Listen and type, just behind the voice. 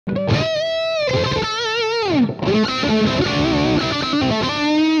Hi,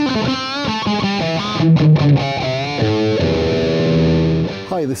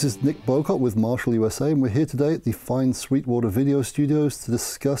 this is Nick Bowcott with Marshall USA, and we're here today at the fine Sweetwater Video Studios to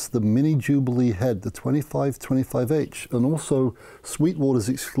discuss the Mini Jubilee head, the 2525H, and also Sweetwater's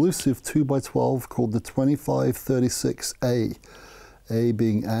exclusive 2x12 called the 2536A, A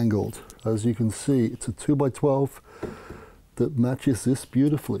being angled. As you can see, it's a 2x12 that matches this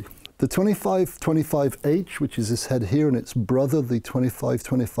beautifully. The 2525H, which is this head here, and its brother, the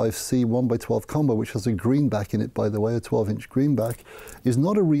 2525C 1x12 combo, which has a greenback in it, by the way, a 12-inch greenback, is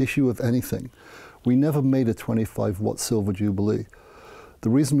not a reissue of anything. We never made a 25-watt Silver Jubilee.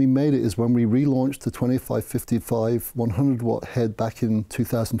 The reason we made it is when we relaunched the 2555 100-watt head back in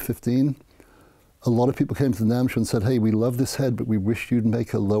 2015, a lot of people came to the NAMM show and said, hey, we love this head, but we wish you'd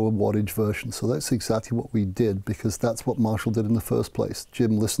make a lower wattage version. So that's exactly what we did, because that's what Marshall did in the first place.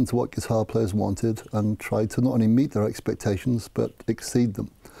 Jim listened to what guitar players wanted and tried to not only meet their expectations, but exceed them.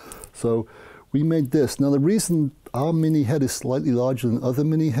 So we made this. Now, the reason our mini head is slightly larger than other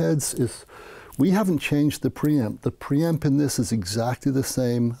mini heads is we haven't changed the preamp. The preamp in this is exactly the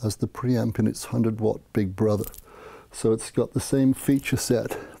same as the preamp in its 100-watt big brother. So it's got the same feature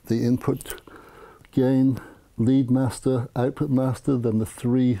set, the input gain, lead master, output master, then the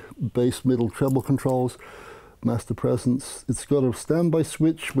 3 bass, middle, treble controls, master presence. It's got a standby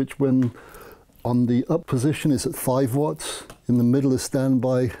switch, which when on the up position is at 5 watts, in the middle is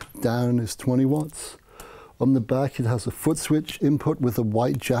standby, down is 20 watts. On the back it has a foot switch input with a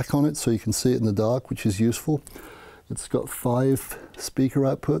white jack on it, so you can see it in the dark, which is useful. It's got 5 speaker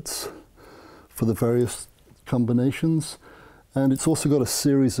outputs for the various combinations. And it's also got a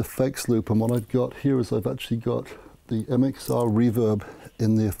series effects loop, and what I've got here is I've actually got the MXR reverb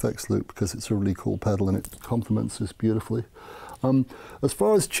in the effects loop because it's a really cool pedal and it complements this beautifully. As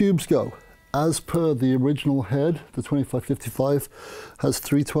far as tubes go, as per the original head, the 2555 has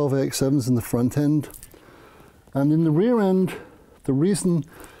 3 12AX7s in the front end, and in the rear end, the reason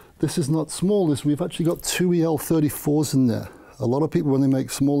this is not small is we've actually got 2 EL34s in there. A lot of people, when they make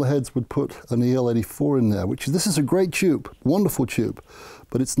smaller heads, would put an EL84 in there, this is a great tube, wonderful tube,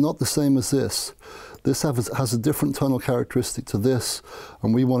 but it's not the same as this. This has a different tonal characteristic to this,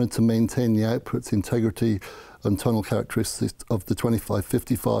 and we wanted to maintain the output integrity and tonal characteristics of the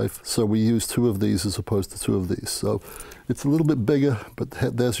 2555, so we used 2 of these as opposed to 2 of these. So it's a little bit bigger, but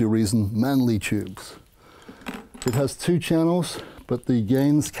there's your reason, manly tubes. It has 2 channels, but the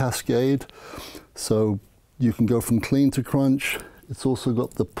gains cascade, so you can go from clean to crunch. It's also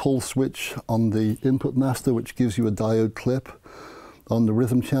got the pull switch on the input master, which gives you a diode clip on the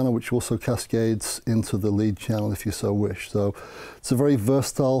rhythm channel, which also cascades into the lead channel if you so wish. So it's a very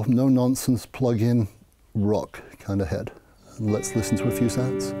versatile, no-nonsense, plug-in, rock kind of head. And let's listen to a few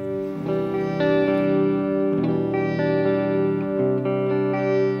sounds.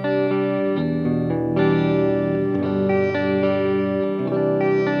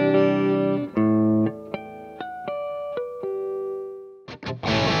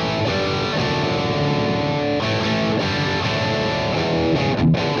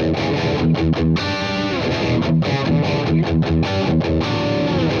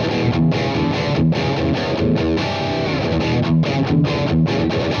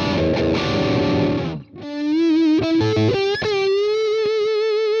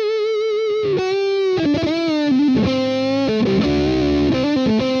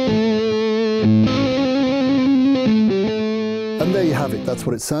 And there you have it. That's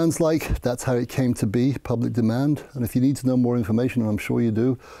what it sounds like. That's how it came to be, public demand. And if you need to know more information, and I'm sure you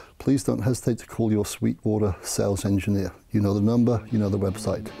do, please don't hesitate to call your Sweetwater sales engineer. You know the number, you know the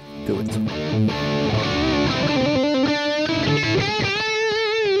website. Do it.